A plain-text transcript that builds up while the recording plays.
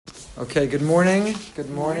Okay, good morning. Good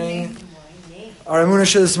morning. Our Emunah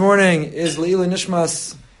Shir this morning is Leila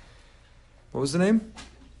Nishmas. What was the name?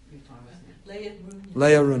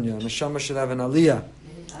 Leah Runya. Neshama should have an aliyah.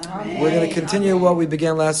 We're going to continue what we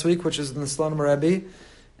began last week, which is the Slonim Rebbe.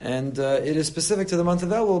 And it is specific to the month of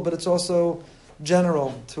Elul, but it's also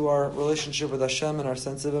general to our relationship with Hashem and our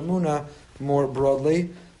sense of Emunah more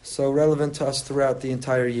broadly, so relevant to us throughout the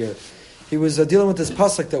entire year. He was dealing with this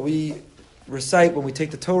pasuk that we recite when we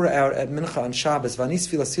take the Torah out at Mincha on Shabbos. Vanis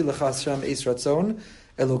filasi lecha Hashem eis ratzon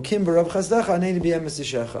Elokim b'rav chazdecha aneni b'emes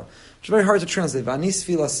yishecha. It's very hard to translate. Vanis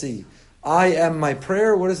filasi. I am my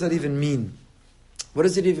prayer. What does that even mean? What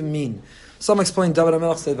does it even mean? Some explain David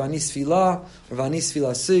HaMelech said Vanis Filah or Vanis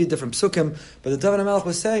Filasi, different psukim. But the David HaMelech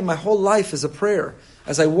was saying, my whole life is a prayer.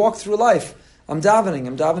 As I walk through life, I'm davening.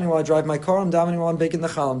 I'm davening while I drive my car. I'm davening while I'm baking the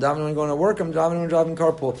chal. I'm davening when I'm going to work. I'm davening when I'm driving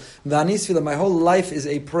carpool. Vanis Filah, my whole life is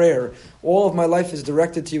a prayer. All of my life is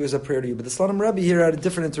directed to you as a prayer to you. But the Slonim Rebbe here had a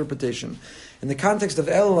different interpretation. In the context of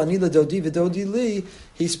El Anila Dodi V'Dodi Li,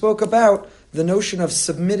 he spoke about the notion of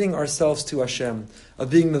submitting ourselves to Hashem, of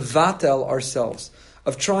being mevatel ourselves,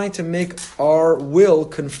 of trying to make our will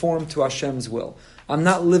conform to Hashem's will. I'm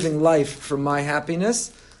not living life for my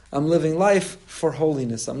happiness. I'm living life for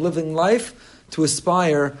holiness. I'm living life to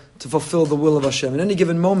aspire to fulfill the will of Hashem. In any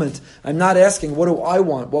given moment, I'm not asking, what do I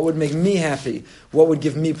want? What would make me happy? What would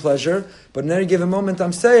give me pleasure? But in any given moment,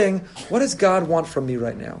 I'm saying, what does God want from me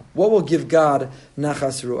right now? What will give God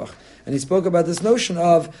nachas ruach? And he spoke about this notion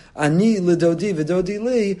of ani lidodi v'dodi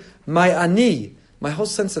li, my ani, my whole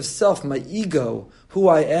sense of self, my ego, who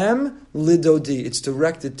I am, lidodi. It's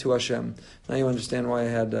directed to Hashem. Now you understand why I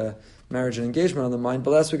had marriage and engagement on the mind.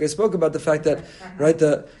 But last week I spoke about the fact that, right,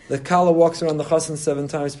 the Kala walks around the chassan 7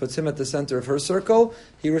 times, puts him at the center of her circle.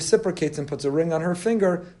 He reciprocates and puts a ring on her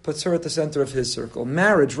finger, puts her at the center of his circle.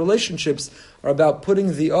 Marriage, relationships are about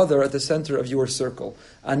putting the other at the center of your circle.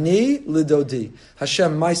 Ani lidodi.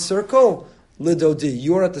 Hashem, my circle, lidodi.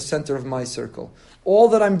 You're at the center of my circle. All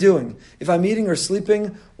that I'm doing, if I'm eating or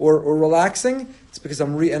sleeping or relaxing, it's because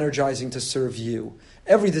I'm re-energizing to serve you.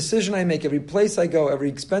 Every decision I make, every place I go, every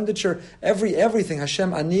expenditure, everything,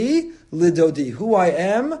 Hashem ani lidodi. Who I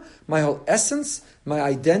am, my whole essence, my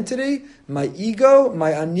identity, my ego,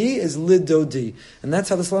 my ani is lidodi. And that's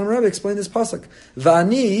how the Slonim Rebbe explained this pasuk.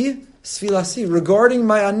 V'ani sfilasi, regarding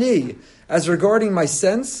my ani, as regarding my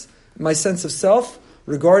sense of self,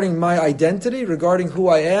 regarding my identity, regarding who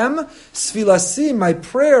I am, sfilasi, my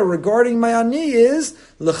prayer regarding my ani is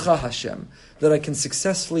lecha Hashem, that I can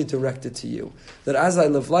successfully direct it to you. That as I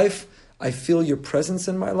live life, I feel your presence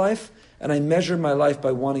in my life, and I measure my life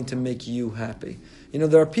by wanting to make you happy. You know,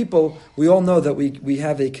 there are people, we all know that we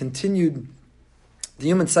have a continued, the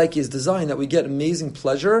human psyche is designed that we get amazing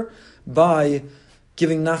pleasure by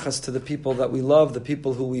giving nachas to the people that we love, the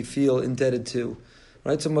people who we feel indebted to.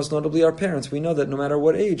 Right? So most notably our parents. We know that no matter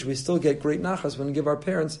what age, we still get great nachas when we give our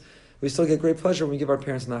parents. We still get great pleasure when we give our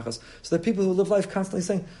parents nachas. So there are people who live life constantly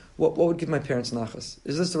saying, what would give my parents nachas?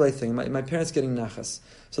 Is this the right thing? My parents getting nachas.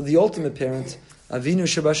 So the ultimate parent, Avinu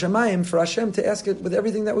Shebashamayim, for Hashem to ask it with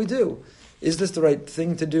everything that we do. Is this the right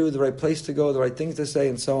thing to do, the right place to go, the right things to say,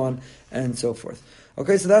 and so on and so forth.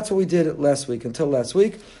 Okay, so that's what we did last week. Until last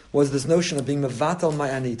week was this notion of being mevatel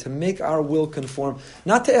ma'ani, to make our will conform,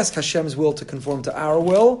 not to ask Hashem's will to conform to our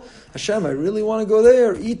will. Hashem, I really want to go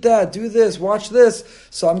there, eat that, do this, watch this,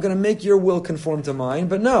 so I'm going to make your will conform to mine.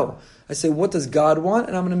 But no, I say, what does God want?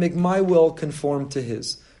 And I'm going to make my will conform to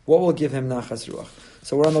His. What will give Him nachas ruach?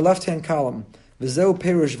 So we're on the left-hand column. V'zeu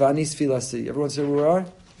perush v'anis filasi. Everyone say where we are?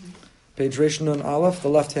 Page Reish Nun Aleph, the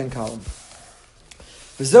left-hand column.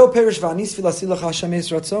 V'zeu perish v'anis filasi lecha Hashem eis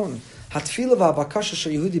ratzon. Hatfila v'abakasha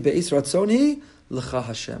sheyehudi be'eis ratzon hi lecha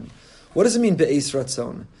Hashem. What does it mean be'eis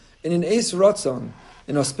ratzon? In an eis ratzon,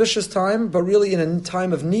 an auspicious time, but really in a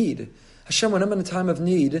time of need. Hashem, when I'm in a time of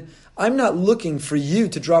need, I'm not looking for you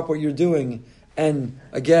to drop what you're doing and,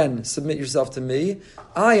 again, submit yourself to me.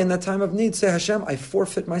 I, in that time of need, say, Hashem, I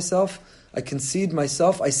forfeit myself, I concede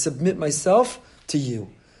myself, I submit myself to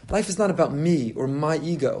you. Life is not about me or my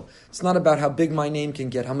ego. It's not about how big my name can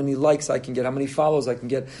get, how many likes I can get, how many follows I can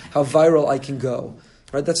get, how viral I can go.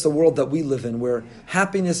 Right? That's the world that we live in, where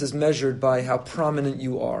happiness is measured by how prominent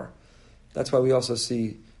you are. That's why we also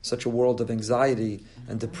see such a world of anxiety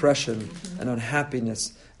and depression and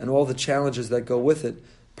unhappiness and all the challenges that go with it,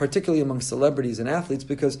 particularly among celebrities and athletes,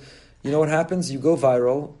 because you know what happens? You go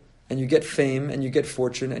viral and you get fame and you get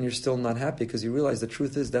fortune and you're still not happy because you realize the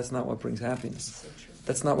truth is that's not what brings happiness.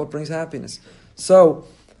 That's not what brings happiness. So,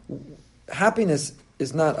 happiness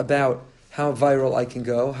is not about how viral I can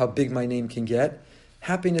go, how big my name can get.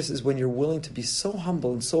 Happiness is when you're willing to be so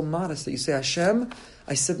humble and so modest that you say, Hashem,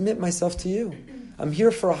 I submit myself to you. I'm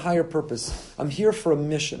here for a higher purpose. I'm here for a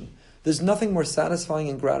mission. There's nothing more satisfying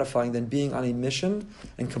and gratifying than being on a mission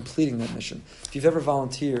and completing that mission. If you've ever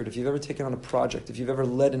volunteered, if you've ever taken on a project, if you've ever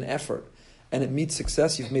led an effort and it meets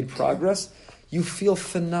success, you've made progress, you feel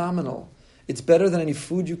phenomenal. It's better than any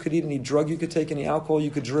food you could eat, any drug you could take, any alcohol you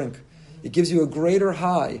could drink. It gives you a greater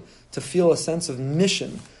high to feel a sense of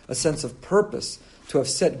mission, a sense of purpose, to have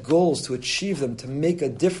set goals, to achieve them, to make a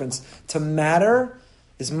difference, to matter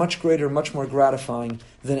is much greater, much more gratifying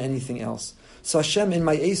than anything else. So Hashem, in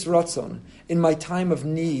my Eis Ratzon, in my time of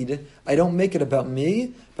need, I don't make it about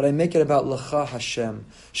me, but I make it about L'cha Hashem.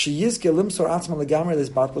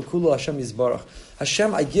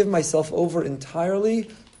 Hashem, I give myself over entirely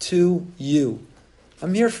to you.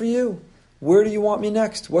 I'm here for you. Where do you want me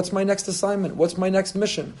next? What's my next assignment? What's my next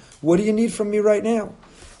mission? What do you need from me right now?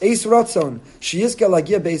 Eis Ratzon, sheyizke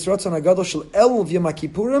lagia be'Eis Ratzon hagadol shel Elul v'Yom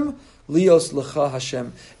HaKippurim lios L'cha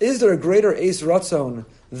Hashem. Is there a greater Eis Ratzon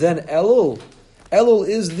than Elul? Elul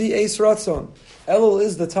is the Eis Ratzon. Elul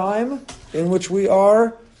is the time in which we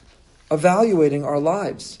are evaluating our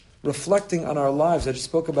lives, reflecting on our lives. I just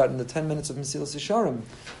spoke about in the 10 minutes of Mesilas Yesharim,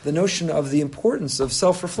 the notion of the importance of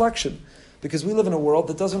self-reflection. Because we live in a world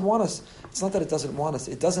that doesn't want us. It's not that it doesn't want us.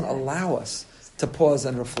 It doesn't allow us to pause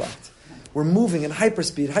and reflect. We're moving in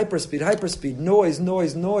hyperspeed,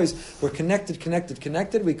 noise. We're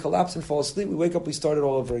connected. We collapse and fall asleep. We wake up, we start it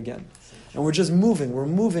all over again. And we're just moving. We're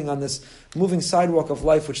moving on this moving sidewalk of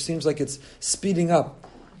life, which seems like it's speeding up.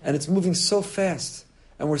 And it's moving so fast.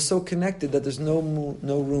 And we're so connected that there's no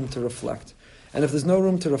room to reflect. And if there's no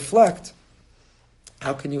room to reflect,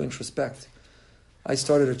 how can you introspect? I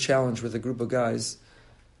started a challenge with a group of guys,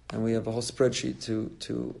 and we have a whole spreadsheet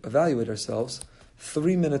to evaluate ourselves.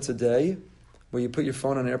 3 minutes a day, where you put your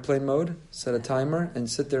phone on airplane mode, set a timer, and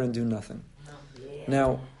sit there and do nothing.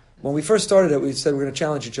 Now, when we first started it, we said we're going to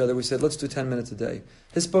challenge each other. We said, let's do 10 minutes a day.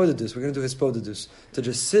 Hispodadus, we're going to do Hispodadus, to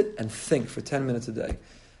just sit and think for 10 minutes a day.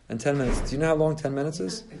 And 10 minutes, do you know how long 10 minutes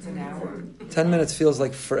is? It's an hour. 10 minutes feels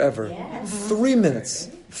like forever. Yes. 3 minutes.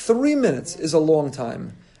 3 minutes is a long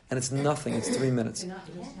time. And it's nothing, it's 3 minutes.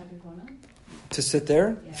 To sit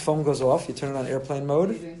there, phone goes off, you turn it on airplane mode.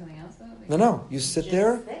 Are you doing something else though? No, you sit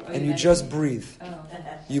there and you just breathe. Oh.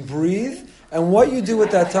 You breathe, and what you do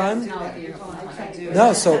at that time...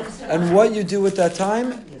 No, and what you do at that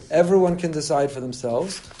time, everyone can decide for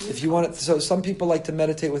themselves. If you want it, so some people like to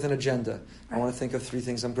meditate with an agenda. I want to think of 3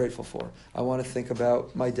 things I'm grateful for. I want to think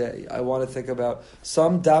about my day. I want to think about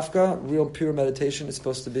some dafka, real pure meditation is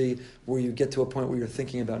supposed to be where you get to a point where you're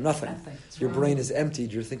thinking about nothing. Your brain is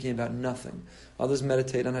emptied, you're thinking about nothing. Others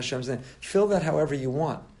meditate on Hashem's name. Fill that however you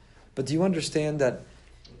want. But do you understand that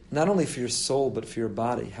not only for your soul, but for your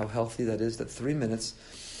body, how healthy that is, that 3 minutes,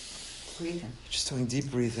 Breathing. you're just doing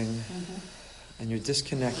deep breathing, and you're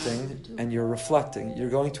disconnecting, and you're reflecting. You're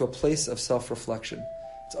going to a place of self-reflection.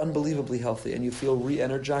 It's unbelievably healthy, and you feel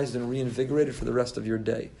re-energized and reinvigorated for the rest of your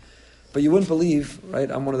day. But you wouldn't believe,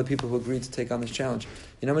 right? I'm one of the people who agreed to take on this challenge.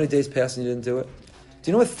 You know how many days passed and you didn't do it?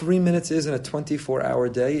 Do you know what 3 minutes is in a 24-hour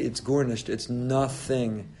day? It's gornished. It's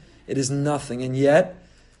nothing. It is nothing. And yet,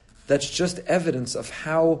 that's just evidence of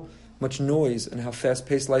how much noise and how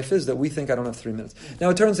fast-paced life is that we think I don't have 3 minutes. Now,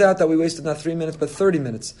 it turns out that we wasted not 3 minutes, but 30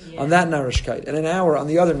 minutes on that narishkeit, and an hour on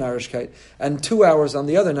the other narishkeit, and 2 hours on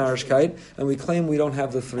the other narishkeit, and we claim we don't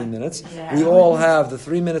have the 3 minutes. Yeah. We all have the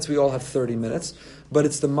 3 minutes, we all have 30 minutes, but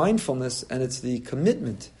it's the mindfulness and it's the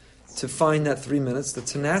commitment to find that 3 minutes, the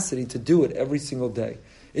tenacity to do it every single day.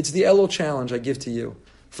 It's the Elul challenge I give to you.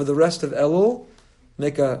 For the rest of Elul,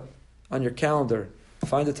 on your calendar,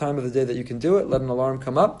 find a time of the day that you can do it, let an alarm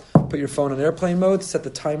come up, put your phone on airplane mode, set the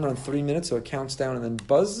timer on 3 minutes so it counts down and then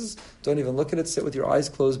buzzes. Don't even look at it, sit with your eyes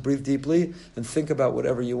closed, breathe deeply, and think about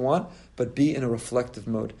whatever you want, but be in a reflective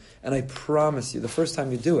mode. And I promise you, the first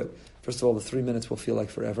time you do it, first of all, the 3 minutes will feel like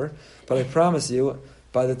forever, but I promise you,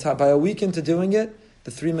 by a week into doing it, the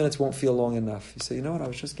 3 minutes won't feel long enough. You say, you know what, I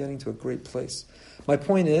was just getting to a great place. My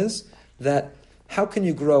point is that how can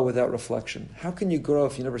you grow without reflection? How can you grow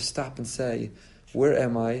if you never stop and say, where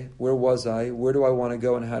am I? Where was I? Where do I want to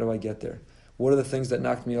go? And how do I get there? What are the things that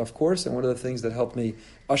knocked me off course? And what are the things that helped me,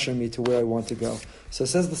 usher me to where I want to go? So it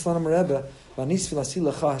says the Slonim Rebbe, V'anis filasi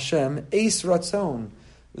lecha Hashem, Eis Ratzon.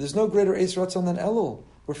 There's no greater Eis Ratzon than Elul.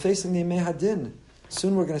 We're facing the Yemei Hadin.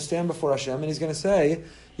 Soon we're going to stand before Hashem and He's going to say,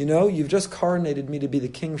 you know, you've just coronated me to be the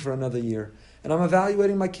king for another year. And I'm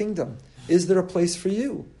evaluating my kingdom. Is there a place for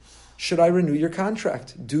you? Should I renew your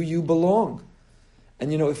contract? Do you belong?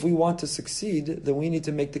 And if we want to succeed, then we need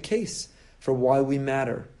to make the case for why we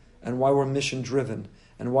matter and why we're mission-driven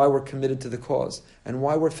and why we're committed to the cause, and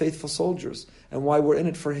why we're faithful soldiers, and why we're in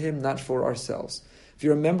it for him, not for ourselves. If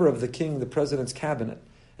you're a member of the king, the president's cabinet,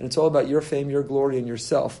 and it's all about your fame, your glory, and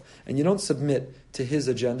yourself, and you don't submit to his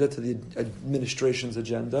agenda, to the administration's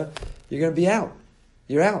agenda, you're going to be out.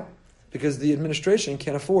 You're out. Because the administration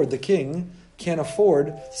can't afford, the king can't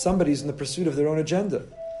afford somebody who's in the pursuit of their own agenda.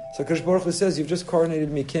 So Kadosh Baruch Hu says, you've just coronated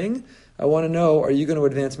me king. I want to know, are you going to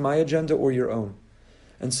advance my agenda or your own?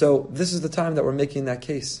 And so this is the time that we're making that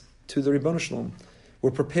case to the Ribono Shalom.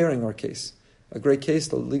 We're preparing our case. A great case,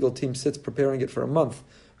 the legal team sits preparing it for a month.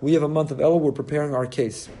 We have a month of Elul, we're preparing our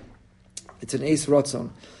case. It's an Eis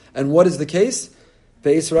Ratzon. And what is the case?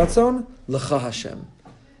 Be'Eis Ratzon, L'cha Hashem.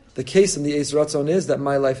 The case in the Eis Ratzon is that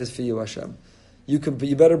my life is for you, Hashem. You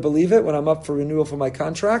better believe it when I'm up for renewal for my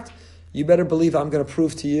contract. You better believe I'm going to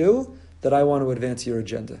prove to you that I want to advance your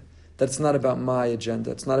agenda. That's not about my agenda.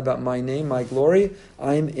 It's not about my name, my glory.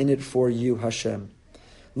 I'm in it for you, Hashem.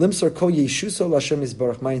 Limsar ko yeshuso l'Hashem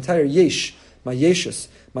yisbarach. My entire yesh, my yeshus,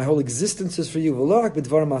 my whole existence is for you. V'lo rak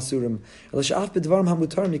b'dvarim asurim, ela she'af b'dvarim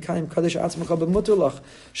hamutarim yikayim kadesh atzmecha b'mutar lach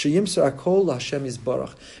sheyimsar akol l'Hashem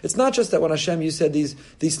yisbarach. It's not just that when Hashem, you said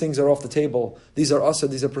these things are off the table, these are usher,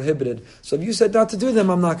 these are prohibited. So if you said not to do them,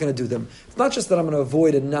 I'm not going to do them. It's not just that I'm going to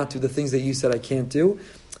avoid and not do the things that you said I can't do.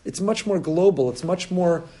 It's much more global. It's much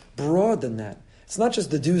more broad than that. It's not just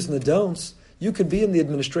the do's and the don'ts. You could be in the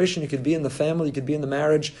administration, you could be in the family, you could be in the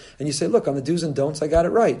marriage, and you say, look, on the do's and don'ts, I got it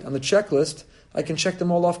right. On the checklist, I can check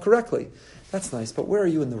them all off correctly. That's nice, but where are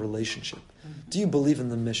you in the relationship? Do you believe in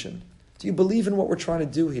the mission? Do you believe in what we're trying to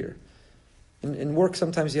do here? In work,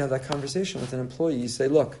 sometimes you have that conversation with an employee. You say,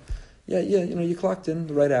 look, you clocked in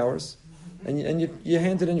the right hours, and you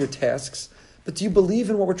handed in your tasks, but do you believe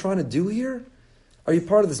in what we're trying to do here? Are you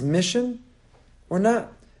part of this mission or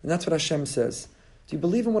not? And that's what Hashem says. Do you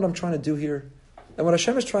believe in what I'm trying to do here? And what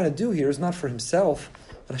Hashem is trying to do here is not for himself.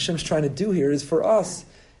 What Hashem is trying to do here is for us,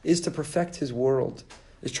 is to perfect his world,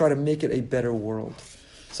 is try to make it a better world.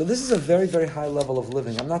 So this is a very, very high level of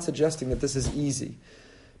living. I'm not suggesting that this is easy,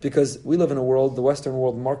 because we live in a world, the Western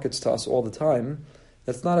world markets to us all the time,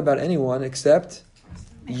 that's not about anyone except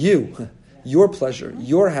you, your pleasure,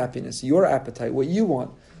 your happiness, your appetite, what you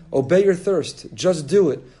want. Obey your thirst. Just do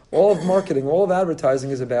it. All of marketing, all of advertising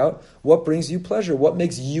is about what brings you pleasure, what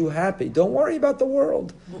makes you happy. Don't worry about the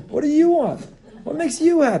world. What do you want? What makes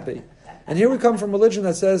you happy? And here we come from religion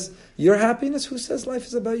that says, your happiness? Who says life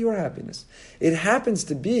is about your happiness? It happens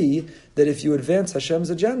to be that if you advance Hashem's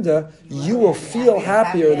agenda, you will feel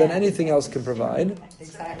happier than anything else can provide.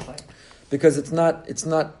 Exactly. Because it's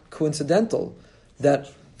not coincidental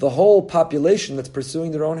that the whole population that's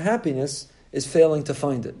pursuing their own happiness is failing to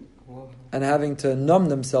find it and having to numb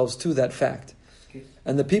themselves to that fact.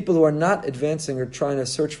 And the people who are not advancing or trying to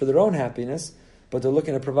search for their own happiness, but they're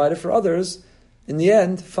looking to provide it for others, in the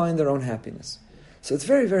end, find their own happiness. So it's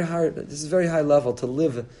very, very hard. This is very high level to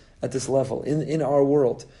live at this level in our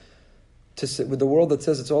world. To sit with the world that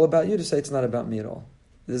says it's all about you, to say it's not about me at all.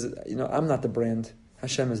 I'm not the brand.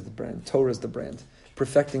 Hashem is the brand. Torah is the brand.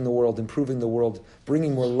 Perfecting the world, improving the world,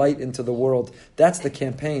 bringing more light into the world. That's the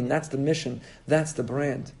campaign. That's the mission. That's the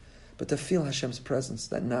brand. But to feel Hashem's presence,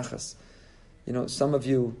 that nachas. Some of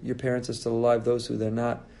you, your parents are still alive, those who they're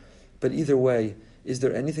not. But either way, is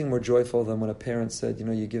there anything more joyful than when a parent said,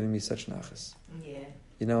 you're giving me such nachas?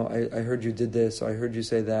 Yeah. I heard you did this, or I heard you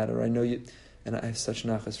say that, or I know you, and I have such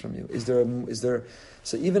nachas from you. Is there?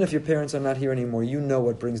 So even if your parents are not here anymore, you know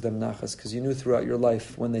what brings them nachas, because you knew throughout your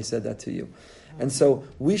life when they said that to you. And so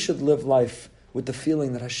we should live life with the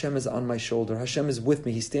feeling that Hashem is on my shoulder. Hashem is with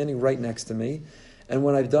me. He's standing right next to me. And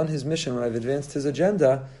when I've done his mission, when I've advanced his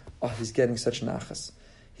agenda, he's getting such nachas.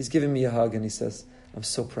 He's giving me a hug and he says, I'm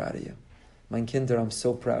so proud of you. Mein Kinder, I'm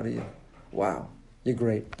so proud of you. Wow, you're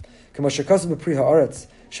great. Shem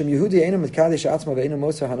Yehudi einu mitkadesh atzma ve'einu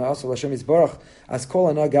moser hana'asa l'Hashem yisbarach as kol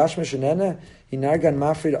hana gashma shenena hinargan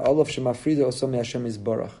mafrid olof shemafrida oso me'Hashem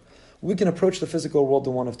yisbarach. We can approach the physical world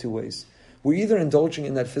in one of two ways. We're either indulging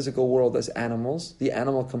in that physical world as animals, the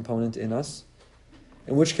animal component in us,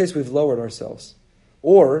 in which case we've lowered ourselves.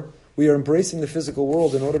 Or we are embracing the physical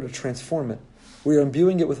world in order to transform it. We are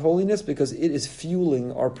imbuing it with holiness because it is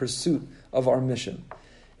fueling our pursuit of our mission.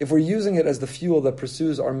 If we're using it as the fuel that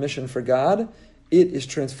pursues our mission for God, it is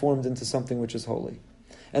transformed into something which is holy.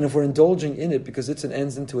 And if we're indulging in it because it's an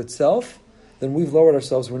ends into itself, then we've lowered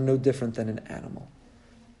ourselves. We're no different than an animal.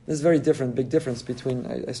 This is a very big difference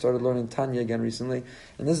between, I started learning Tanya again recently,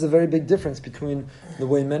 and this is a very big difference between the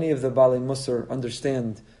way many of the Balei Musar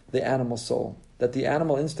understand the animal soul. That the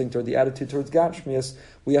animal instinct or the attitude towards Gashmias,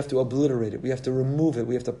 we have to obliterate it, we have to remove it,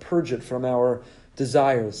 we have to purge it from our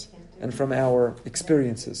desires and from our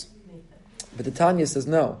experiences. But the Tanya says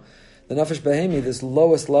no. The Nefesh Behemi, this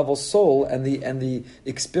lowest level soul, and the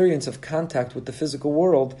experience of contact with the physical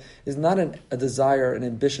world is not a desire, an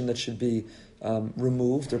ambition that should be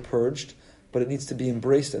removed or purged, but it needs to be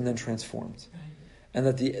embraced and then transformed. And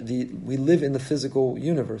that we live in the physical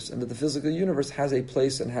universe, and that the physical universe has a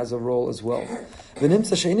place and has a role as well. If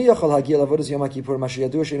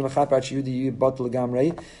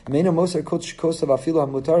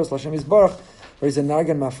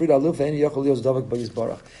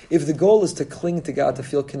the goal is to cling to God, to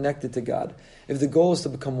feel connected to God, if the goal is to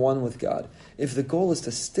become one with God, if the goal is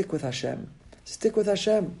to stick with Hashem,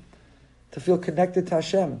 to feel connected to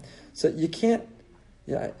Hashem. So you can't,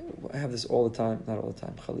 I have this all the time, not all the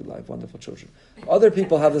time, Khalil, I have wonderful children. Other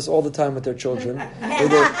people have this all the time with their children.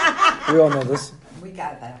 We all know this. We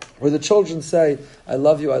got that. Where the children say, I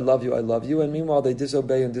love you, I love you, I love you, and meanwhile they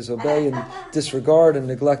disobey and disregard and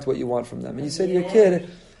neglect what you want from them. And you say to your kid,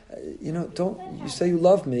 you say you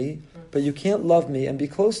love me, but you can't love me and be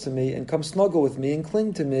close to me and come snuggle with me and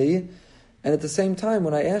cling to me. And at the same time,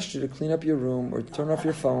 when I asked you to clean up your room or turn off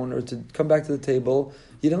your phone or to come back to the table,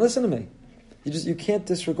 you didn't listen to me. You can't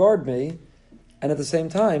disregard me and at the same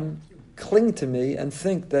time cling to me and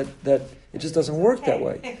think that it just doesn't work that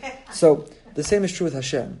way. So the same is true with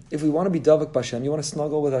Hashem. If we want to be davak b'Hashem, you want to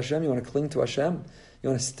snuggle with Hashem, you want to cling to Hashem, you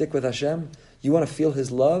want to stick with Hashem, you want to feel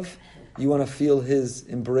His love, you want to feel His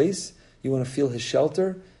embrace, you want to feel His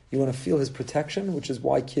shelter, you want to feel His protection, which is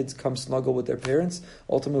why kids come snuggle with their parents.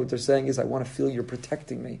 Ultimately what they're saying is, I want to feel you're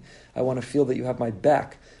protecting me. I want to feel that you have my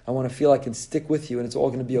back. I want to feel I can stick with you and it's all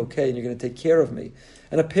going to be okay and you're going to take care of me.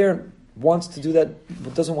 And a parent wants to do that,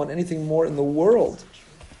 but doesn't want anything more in the world.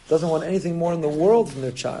 Doesn't want anything more in the world from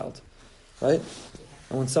their child. Right?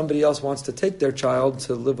 And when somebody else wants to take their child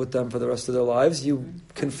to live with them for the rest of their lives, you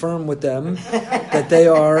confirm with them that they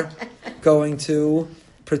are going to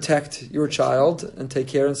protect your child and take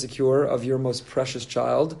care and secure of your most precious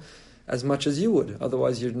child as much as you would.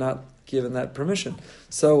 Otherwise, you're not given that permission.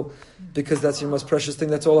 So, because that's your most precious thing,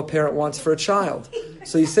 that's all a parent wants for a child.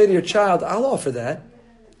 So you say to your child, I'll offer that.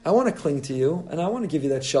 I want to cling to you, and I want to give you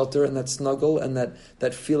that shelter and that snuggle and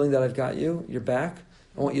that feeling that I've got you, your back.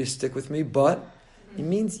 I want you to stick with me, but it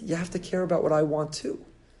means you have to care about what I want too.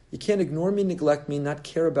 You can't ignore me, neglect me, not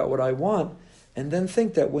care about what I want, and then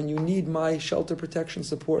think that when you need my shelter, protection,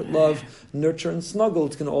 support, love, nurture, and snuggle,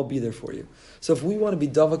 it's going to all be there for you. So if we want to be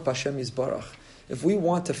davak b'Hashem Yisbarach, if we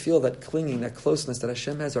want to feel that clinging, that closeness, that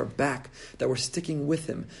Hashem has our back, that we're sticking with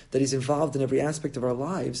Him, that He's involved in every aspect of our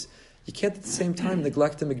lives, you can't at the same time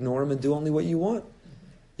neglect Him, ignore Him, and do only what you want.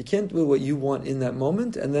 You can't do what you want in that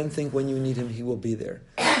moment and then think when you need Him, He will be there.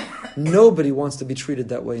 Nobody wants to be treated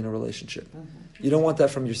that way in a relationship. You don't want that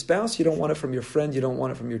from your spouse, you don't want it from your friend, you don't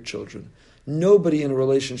want it from your children. Nobody in a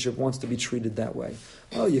relationship wants to be treated that way.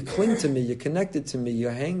 Oh, you cling to me, you're connected to me, you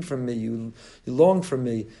hang from me, you long for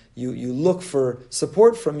me, you look for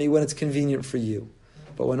support from me when it's convenient for you.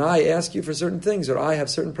 But when I ask you for certain things, or I have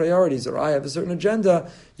certain priorities, or I have a certain agenda,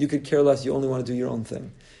 you could care less, you only want to do your own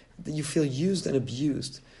thing. You feel used and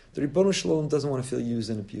abused. The Ribbonu Shel Olam doesn't want to feel used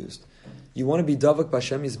and abused. You want to be davak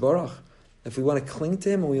b'Hashem Yisbarach. If we want to cling to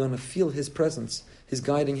Him and we want to feel His presence, His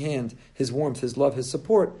guiding hand, His warmth, His love, His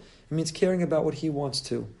support, it means caring about what He wants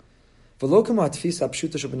to. The mistake,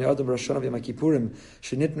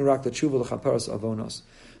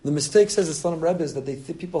 says the Slonim Rebbe, is that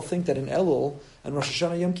people think that in Elul and Rosh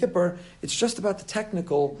Hashanah Yom Kippur, it's just about the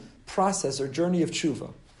technical process or journey of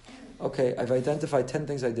tshuva. Okay, I've identified 10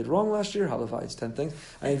 things I did wrong last year. Halavai, it's 10 things.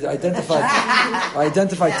 I identified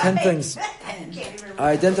 10 things.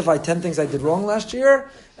 I identified 10 things I did wrong last year,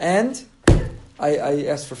 and I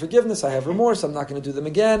asked for forgiveness. I have remorse. I'm not going to do them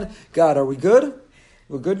again. God, are we good?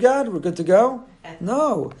 We're good, God? We're good to go?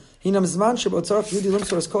 No. It's not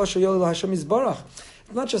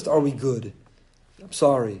just are we good. I'm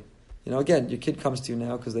sorry. Again, your kid comes to you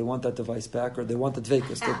now because they want that device back or they want the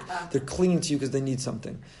dveikus. They're clinging to you because they need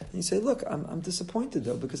something. And you say, look, I'm disappointed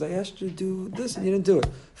though because I asked you to do this and you didn't do it.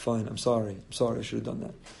 Fine, I'm sorry, I should have done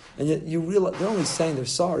that. And yet you realize they're only saying they're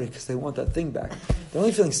sorry because they want that thing back. They're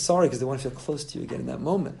only feeling sorry because they want to feel close to you again in that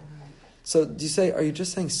moment. So do you say, are you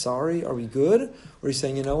just saying sorry? Are we good? Or are you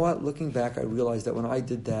saying, you know what, looking back, I realized that when I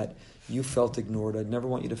did that, you felt ignored. I'd never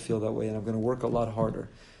want you to feel that way and I'm going to work a lot harder.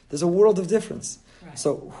 There's a world of difference. Right.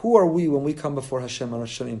 So who are we when we come before Hashem on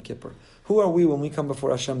Rosh Hashanah Yom Kippur? Who are we when we come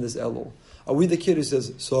before Hashem this Elul? Are we the kid who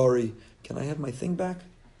says, sorry, can I have my thing back?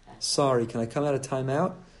 Sorry, can I come out of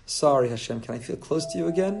timeout? Sorry, Hashem, can I feel close to you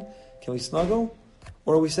again? Can we snuggle?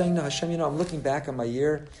 Or are we saying, no, Hashem, I'm looking back on my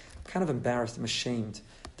year, I'm kind of embarrassed, I'm ashamed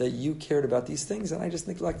that you cared about these things and I just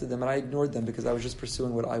neglected them and I ignored them because I was just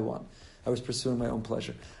pursuing what I want. I was pursuing my own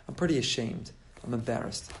pleasure. I'm pretty ashamed. I'm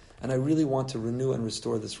embarrassed. And I really want to renew and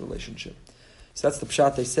restore this relationship. So that's the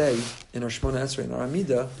pshat they say in our Shmona Esrei, in our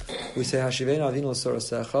Amida. We say, Hashivenu Avinu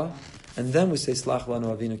l'sorasecha, and then we say, Slach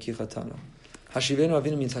lanu Avinu ki chatanu. Hashivenu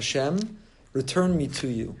Avinu means Hashem, return me to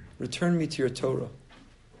you. Return me to your Torah.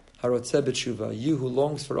 Harotzeh b'tshuva, you who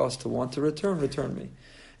longs for us to want to return me.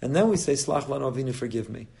 And then we say, Slach lanu Avinu, forgive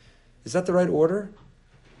me. Is that the right order?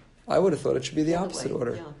 I would have thought it should be the opposite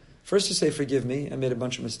order. Yeah. First you say, forgive me, I made a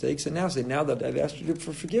bunch of mistakes, and now say, now that I've asked you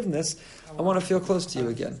for forgiveness, I want to feel close to you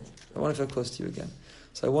again.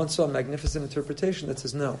 So I once saw a magnificent interpretation that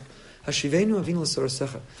says, no. Hashivenu Avinu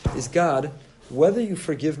l'sorasecha is God, whether you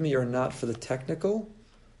forgive me or not for the technical,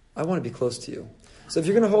 I want to be close to you. So if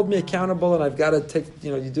you're going to hold me accountable and I've got to take,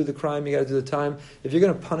 you do the crime, you got to do the time, if you're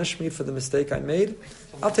going to punish me for the mistake I made,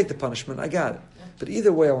 I'll take the punishment, I got it. But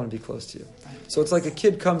either way, I want to be close to you. So it's like a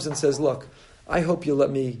kid comes and says, look, I hope you'll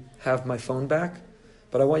let me have my phone back,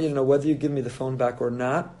 but I want you to know whether you give me the phone back or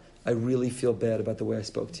not, I really feel bad about the way I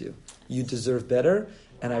spoke to you. You deserve better,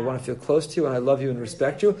 and I want to feel close to you, and I love you and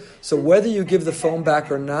respect you. So whether you give the phone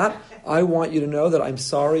back or not, I want you to know that I'm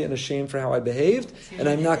sorry and ashamed for how I behaved, and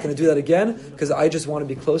I'm not going to do that again, because I just want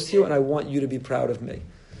to be close to you, and I want you to be proud of me.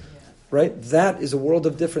 Right? That is a world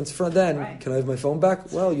of difference. From then, can I have my phone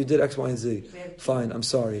back? Well, you did X, Y, and Z. Fine, I'm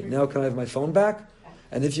sorry. Now can I have my phone back?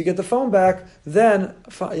 And if you get the phone back, then,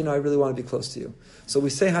 I really want to be close to you. So we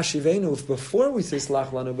say Hashivenu before we say Slach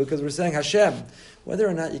Lanu, because we're saying, Hashem, whether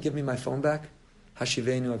or not you give me my phone back,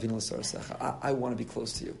 Hashivenu Avinu l'sorasecha. I want to be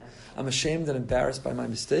close to you. I'm ashamed and embarrassed by my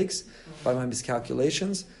mistakes, by my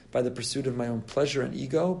miscalculations, by the pursuit of my own pleasure and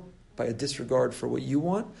ego, by a disregard for what you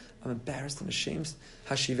want. I'm embarrassed and ashamed.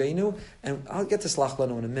 Hashivenu, and I'll get to Slach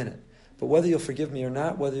Lanu in a minute. But whether you'll forgive me or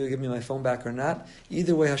not, whether you'll give me my phone back or not,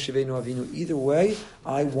 either way, Hashivenu Avinu, either way,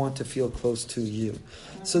 I want to feel close to you.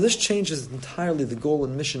 So this changes entirely the goal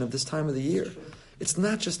and mission of this time of the year. It's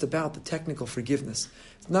not just about the technical forgiveness.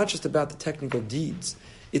 It's not just about the technical deeds.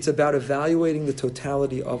 It's about evaluating the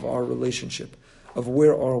totality of our relationship, of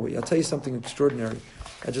where are we. I'll tell you something extraordinary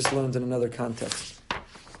I just learned in another context.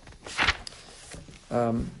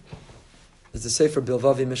 There's a Sefer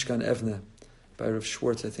Bilvavi Mishkan Evne, by Rav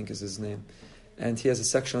Schwartz, I think is his name. And he has a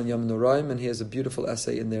section on Yom Noraim, and he has a beautiful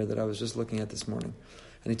essay in there that I was just looking at this morning.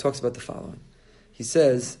 And he talks about the following. He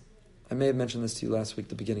says, I may have mentioned this to you last week,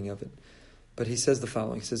 the beginning of it, but he says the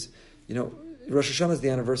following. He says, Rosh Hashanah is the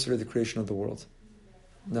anniversary of the creation of the world.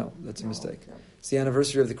 No, that's a mistake. It's the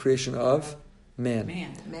anniversary of the creation of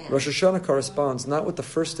man. Rosh Hashanah corresponds not with the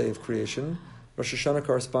first day of creation. Rosh Hashanah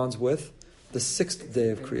corresponds with the sixth day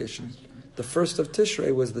of creation. The first of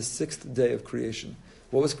Tishrei was the sixth day of creation.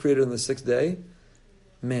 What was created on the sixth day?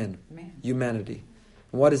 Man. Humanity.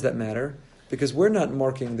 And why does that matter? Because we're not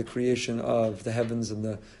marking the creation of the heavens and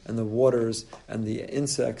the waters and the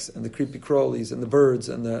insects and the creepy crawlies and the birds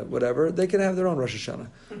and the whatever. They can have their own Rosh Hashanah.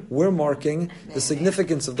 We're marking the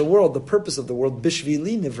significance of the world, the purpose of the world.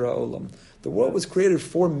 Bishvili nivra olam. The world was created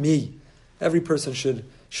for me. Every person should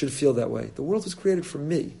feel that way. The world was created for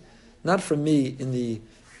me. Not for me in the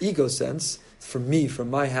ego sense, for me, for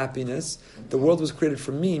my happiness. The world was created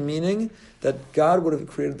for me, meaning that God would have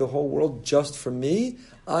created the whole world just for me.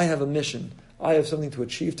 I have a mission. I have something to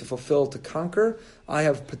achieve, to fulfill, to conquer. I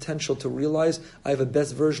have potential to realize. I have a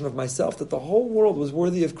best version of myself that the whole world was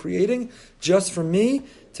worthy of creating just for me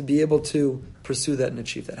to be able to pursue that and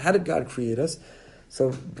achieve that. How did God create us?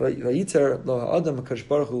 So, Vayitzer lo ha'adam HaKadosh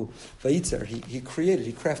Baruch Hu, Vayitzer, he created,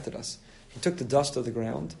 he crafted us. He took the dust of the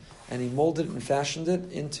ground and he molded it and fashioned it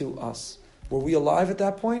into us. Were we alive at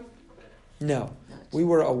that point? No. We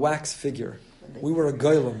were a wax figure. We were a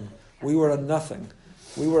goylem. We were a nothing.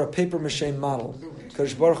 We were a paper mache model.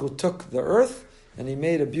 Kadosh Baruch Hu took the earth and he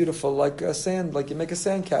made a beautiful, like a sand, like you make a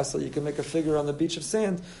sand castle, you can make a figure on the beach of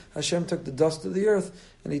sand. Hashem took the dust of the earth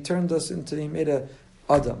and he turned us into, he made a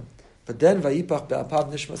Adam. But then, Vayipach be'apav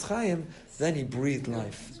nishmas chayim, then he breathed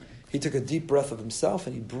life. He took a deep breath of himself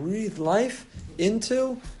and he breathed life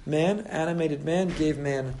into man, animated man, gave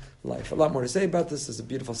man life. A lot more to say about this. There's a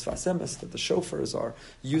beautiful Sfas Emes that the shofars are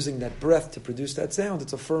using that breath to produce that sound.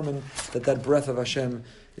 It's affirming that breath of Hashem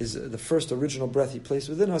is the first original breath he placed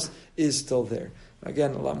within us is still there.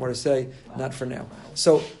 Again, a lot more to say, not for now.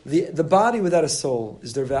 So the body without a soul,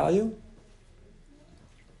 is there value?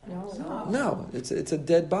 No. It's a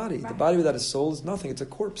dead body. The body without a soul is nothing. It's a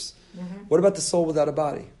corpse. What about the soul without a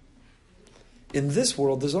body? In this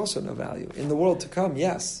world, there's also no value. In the world to come,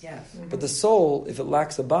 yes. But the soul, if it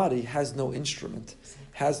lacks a body, has no instrument,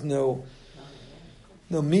 has no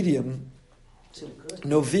medium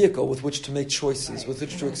no vehicle with which to make choices, with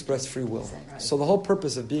which to express free will. So the whole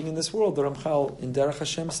purpose of being in this world, the Ramchal in Derech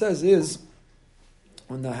Hashem says, is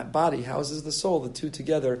when the body houses the soul, the two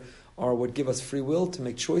together are what give us free will to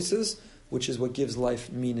make choices, which is what gives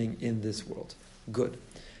life meaning in this world. Good.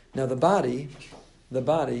 Now the body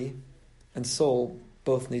and soul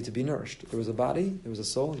both need to be nourished. There was a body, there was a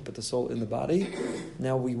soul, he put the soul in the body.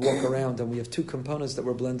 Now we walk around and we have two components that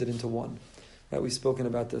were blended into one. Right? We've spoken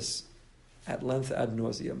about this at length ad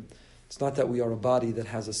nauseum. It's not that we are a body that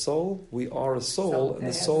has a soul. We are a soul, and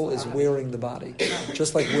the soul is wearing the body.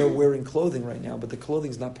 Just like we're wearing clothing right now, but the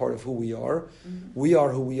clothing is not part of who we are. We are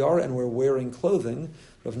who we are, and we're wearing clothing.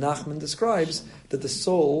 Rav Nachman describes that the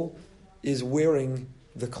soul is wearing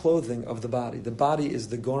the clothing of the body. The body is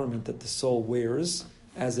the garment that the soul wears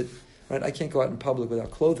as it... Right? I can't go out in public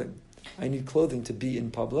without clothing. I need clothing to be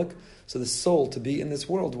in public. So the soul, to be in this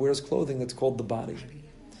world, wears clothing that's called the body.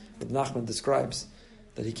 But Nachman describes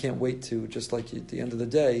that he can't wait to, just like at the end of the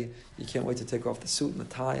day, you can't wait to take off the suit and the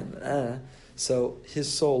tie and So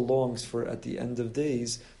his soul longs for, at the end of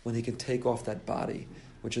days, when he can take off that body,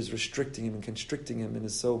 which is restricting him and constricting him in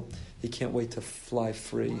his soul. He can't wait to fly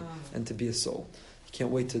free and to be a soul. He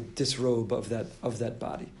can't wait to disrobe of that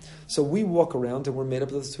body. So we walk around and we're made up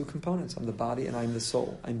of those two components. I'm the body and I'm the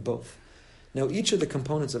soul. I'm both. Now each of the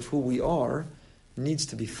components of who we are needs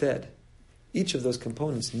to be fed. Each of those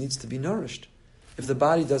components needs to be nourished. If the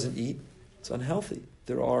body doesn't eat, it's unhealthy.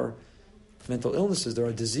 There are mental illnesses, there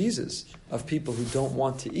are diseases of people who don't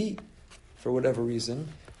want to eat for whatever reason,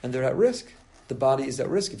 and they're at risk. The body is at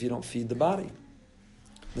risk if you don't feed the body.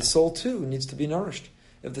 The soul too needs to be nourished.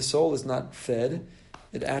 If the soul is not fed,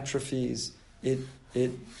 it atrophies, it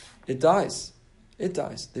dies. It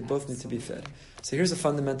dies. They both need to be fed. So here's a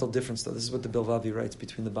fundamental difference though. This is what the Bilvavi writes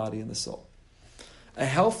between the body and the soul. A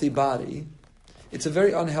healthy body, it's a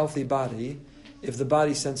very unhealthy body if the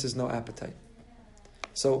body senses no appetite.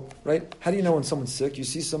 So, right, how do you know when someone's sick? You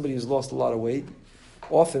see somebody who's lost a lot of weight.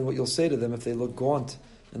 Often what you'll say to them if they look gaunt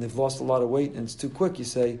and they've lost a lot of weight and it's too quick, you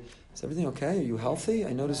say, is everything okay? Are you healthy?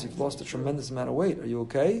 I notice you've lost a tremendous amount of weight. Are you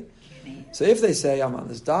okay? So if they say, I'm on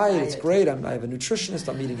this diet, it's great, I have a nutritionist,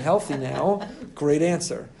 I'm eating healthy now, great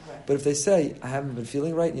answer. But if they say, I haven't been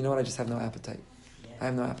feeling right, you know what, I just have no appetite. I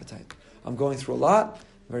have no appetite. I'm going through a lot,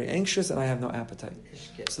 I'm very anxious, and I have no appetite.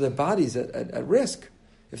 So the body's at risk.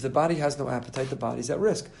 If the body has no appetite, the body's at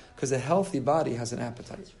risk. Because a healthy body has an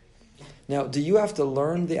appetite. Now, do you have to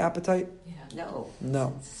learn the appetite? No.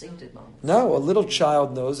 No, a little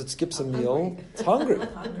child knows it skips a meal. It's hungry.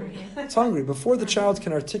 It's hungry. Before the child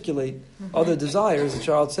can articulate other desires, the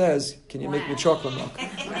child says, can you make me chocolate milk?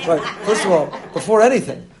 Right. First of all, before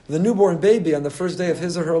anything, the newborn baby on the first day of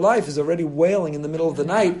his or her life is already wailing in the middle of the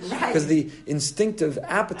night because the instinctive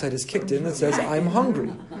appetite is kicked in that says, I'm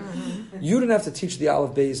hungry. You didn't have to teach the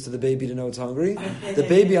Aleph Beis to the baby to know it's hungry. The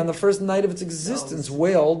baby on the first night of its existence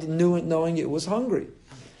wailed, knowing it was hungry.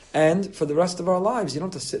 And for the rest of our lives, you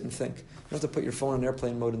don't have to sit and think. You don't have to put your phone in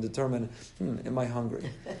airplane mode and determine, am I hungry?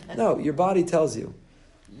 No, your body tells you.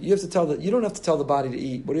 You don't have to tell the body to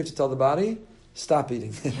eat. What do you have to tell the body? Stop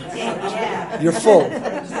eating. You're full.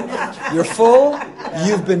 You're full.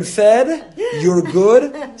 You've been fed. You're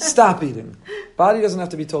good. Stop eating. Body doesn't have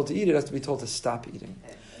to be told to eat. It has to be told to stop eating.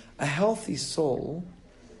 A healthy soul,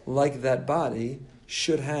 like that body,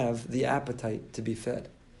 should have the appetite to be fed.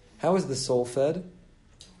 How is the soul fed?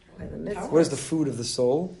 What is the food of the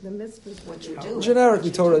soul? The mitzvahs, what you do.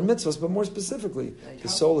 Generically, Torah and mitzvahs, but more specifically, the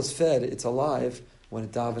soul is fed, it's alive when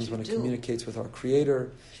it davens, when it communicates with our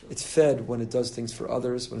Creator. It's fed when it does things for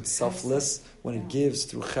others, when it's selfless, when it gives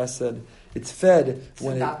through chesed. It's fed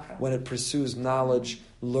when it pursues knowledge,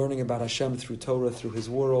 learning about Hashem through Torah, through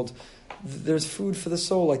His world. There's food for the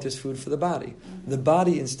soul like there's food for the body. The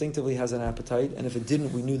body instinctively has an appetite, and if it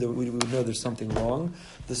didn't, we would know there's something wrong.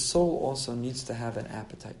 The soul also needs to have an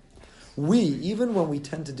appetite. Even when we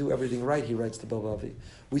tend to do everything right, he writes to Bilvavi,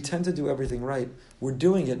 we tend to do everything right. We're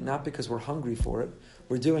doing it not because we're hungry for it.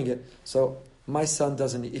 We're doing it so my son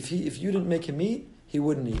doesn't eat. If you didn't make him eat, he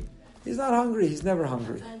wouldn't eat. He's not hungry. He's never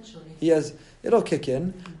hungry. It'll kick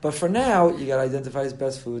in. But for now, you got to identify his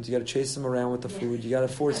best foods. You got to chase him around with the food. You got to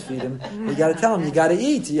force feed him. You got to tell him, you got to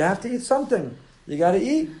eat. You have to eat something. You got to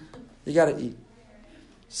eat. You got to eat.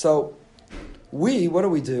 So what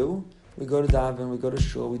do? We go to daven, we go to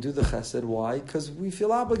shul, we do the chesed. Why? Because we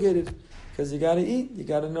feel obligated. Because you got to eat. You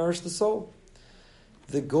got to nourish the soul.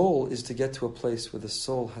 The goal is to get to a place where the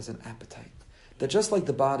soul has an appetite. That just like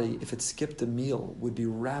the body, if it skipped a meal, would be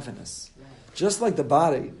ravenous. Just like the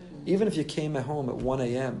body, even if you came at home at 1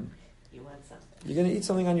 a.m., you're going to eat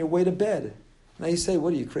something on your way to bed. Now you say,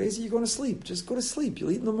 what are you, crazy? You're going to sleep. Just go to sleep.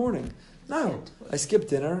 You'll eat in the morning. No, I skip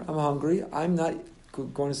dinner. I'm hungry. I'm not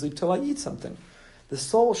going to sleep till I eat something. The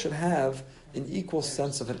soul should have an equal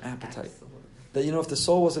sense of an appetite. Absolutely. That, if the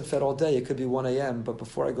soul wasn't fed all day, it could be 1 a.m., but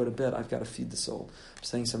before I go to bed, I've got to feed the soul. I'm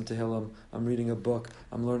saying some Tehillim, I'm reading a book,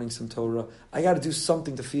 I'm learning some Torah. I got to do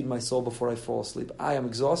something to feed my soul before I fall asleep. I am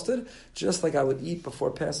exhausted, just like I would eat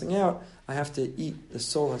before passing out. I have to eat. The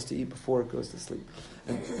soul has to eat before it goes to sleep.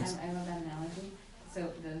 I love that analogy. So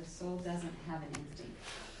the soul doesn't have an instinct.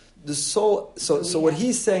 The soul, so what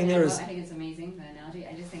he's saying there is... I think it's amazing, the analogy.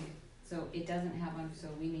 I just think, so it doesn't have one, so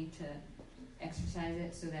we need to exercise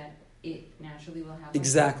it so that it naturally will have one.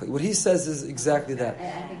 Exactly. What he says is exactly that.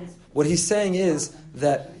 I think it's What he's saying is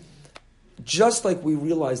that just like we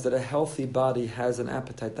realize that a healthy body has an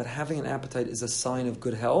appetite, that having an appetite is a sign of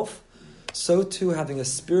good health, so too having a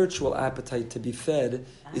spiritual appetite to be fed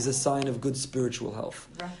is a sign of good spiritual health.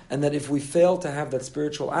 Right. And that if we fail to have that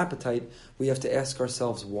spiritual appetite, we have to ask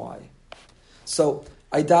ourselves why. So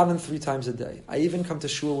I daven 3 times a day. I even come to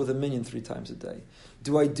shul with a minyan 3 times a day.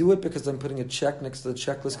 Do I do it because I'm putting a check next to the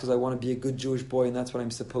checklist because I want to be a good Jewish boy and that's what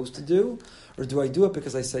I'm supposed to do? Or do I do it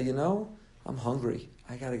because I say, I'm hungry.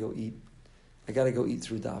 I got to go eat. I got to go eat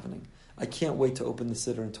through davening. I can't wait to open the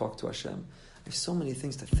siddur and talk to Hashem. I have so many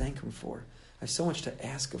things to thank Him for. I have so much to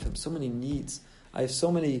ask of Him, so many needs. I have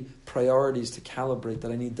so many priorities to calibrate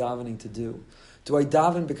that I need davening to do. Do I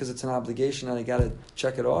daven because it's an obligation and I got to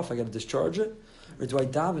check it off, I got to discharge it? Or do I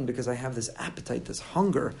daven because I have this appetite, this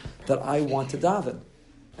hunger that I want to daven?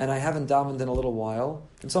 And I haven't davened in a little while,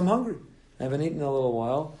 and so I'm hungry. I haven't eaten in a little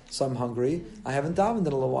while, so I'm hungry. I haven't davened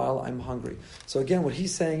in a little while, I'm hungry. So again, what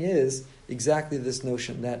he's saying is exactly this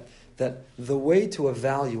notion that the way to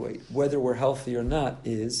evaluate whether we're healthy or not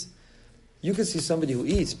is, you could see somebody who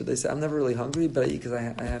eats, but they say, I'm never really hungry, but I eat because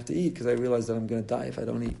I have to eat because I realize that I'm going to die if I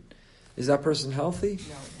don't eat. Is that person healthy?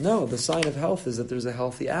 No. The sign of health is that there's a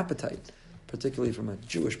healthy appetite, particularly from a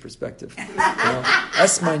Jewish perspective.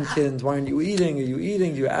 Es mein Kind, why aren't you eating? Are you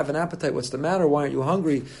eating? Do you have an appetite? What's the matter? Why aren't you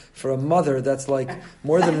hungry? For a mother, that's like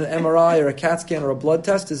more than an MRI or a CAT scan or a blood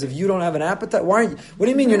test, is if you don't have an appetite, why aren't you? What do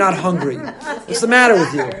you mean you're not hungry? What's the matter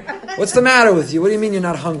with you? What's the matter with you? What do you mean you're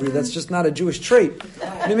not hungry? That's just not a Jewish trait.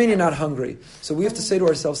 What do you mean you're not hungry? So we have to say to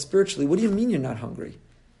ourselves spiritually, what do you mean you're not hungry?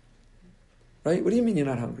 Right? What do you mean you're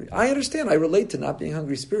not hungry? I understand, I relate to not being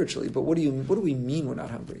hungry spiritually, but what do we mean we're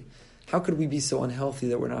not hungry? How could we be so unhealthy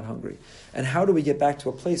that we're not hungry? And how do we get back to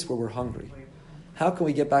a place where we're hungry? How can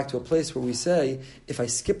we get back to a place where we say, if I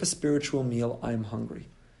skip a spiritual meal, I'm hungry.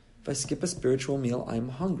 If I skip a spiritual meal, I'm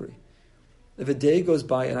hungry. If a day goes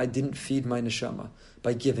by and I didn't feed my neshama,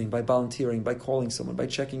 by giving, by volunteering, by calling someone, by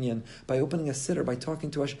checking in, by opening a siddur, by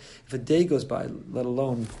talking to us, if a day goes by, let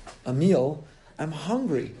alone a meal, I'm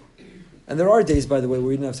hungry. And there are days, by the way, where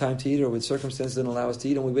we didn't have time to eat or with circumstances didn't allow us to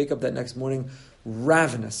eat, and we wake up that next morning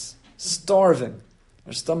ravenous, starving,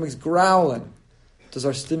 our stomach's growling. Does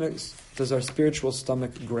our spiritual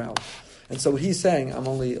stomach growl? And so what he's saying, I'm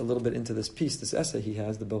only a little bit into this piece, this essay he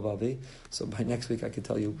has, the Bilvavi, so by next week I could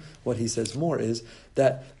tell you what he says more, is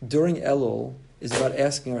that during Elul is about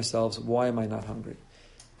asking ourselves, why am I not hungry?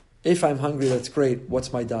 If I'm hungry, that's great.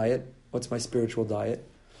 What's my diet? What's my spiritual diet?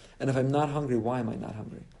 And if I'm not hungry, why am I not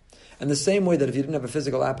hungry? And the same way that if you didn't have a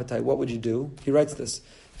physical appetite, what would you do? He writes this.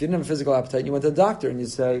 If you didn't have a physical appetite and you went to the doctor and you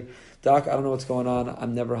say, Doc, I don't know what's going on.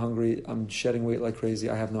 I'm never hungry. I'm shedding weight like crazy.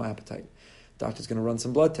 I have no appetite. Doctor's going to run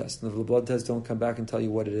some blood tests. And if the blood tests don't come back and tell you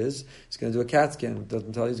what it is, he's going to do a CAT scan.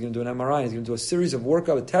 Doesn't tell you, he's going to do an MRI. He's going to do a series of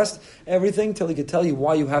workup, a test, everything till he can tell you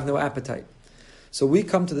why you have no appetite. So we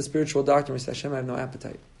come to the spiritual doctor and we say, Hashem, I have no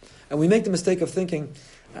appetite. And we make the mistake of thinking,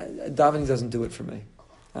 davening doesn't do it for me.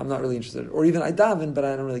 I'm not really interested. Or even I daven, but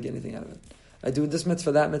I don't really get anything out of it. I do this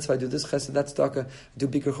mitzvah, that mitzvah, I do this chesed, that tzedakah, I do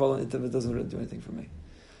bikur chol, it doesn't really do anything for me.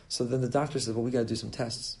 So then the doctor says, well, we got to do some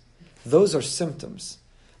tests. Those are symptoms.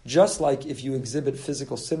 Just like if you exhibit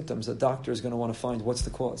physical symptoms, a doctor is going to want to find what's the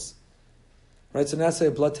cause. Right? So now say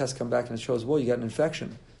a blood test come back and it shows, well, you got an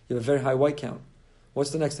infection. You have a very high white count.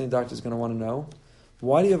 What's the next thing the doctor is going to want to know?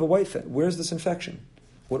 Why do you have a white count? Where's this infection?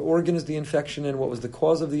 What organ is the infection in? What was the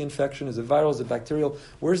cause of the infection? Is it viral? Is it bacterial?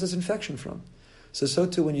 Where's this infection from? So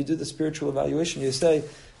too, when you do the spiritual evaluation, you say,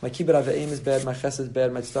 my kibbut avayim is bad, my chesed is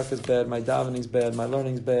bad, my tzedakah is bad, my davening is bad, my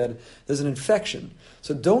learning is bad. There's an infection.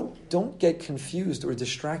 So don't get confused or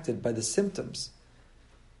distracted by the symptoms.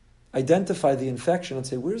 Identify the infection and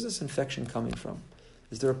say, where's this infection coming from?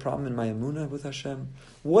 Is there a problem in my emunah with Hashem?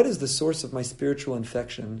 What is the source of my spiritual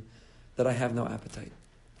infection that I have no appetite?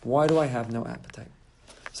 Why do I have no appetite?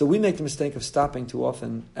 So we make the mistake of stopping too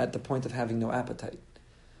often at the point of having no appetite.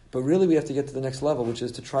 But really we have to get to the next level, which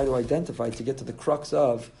is to try to identify, to get to the crux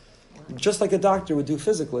of Just like a doctor would do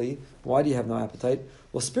physically, why do you have no appetite?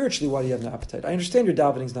 Well, spiritually, why do you have no appetite? I understand your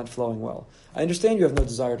davening is not flowing well. I understand you have no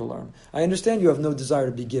desire to learn. I understand you have no desire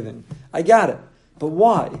to be giving. I got it. But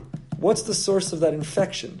why? What's the source of that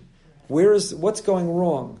infection? What's going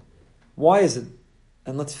wrong? Why is it?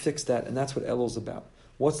 And let's fix that. And that's what Elul's about.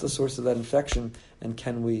 What's the source of that infection? And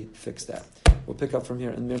can we fix that? We'll pick up from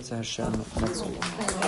here in Mirza Hashem next week.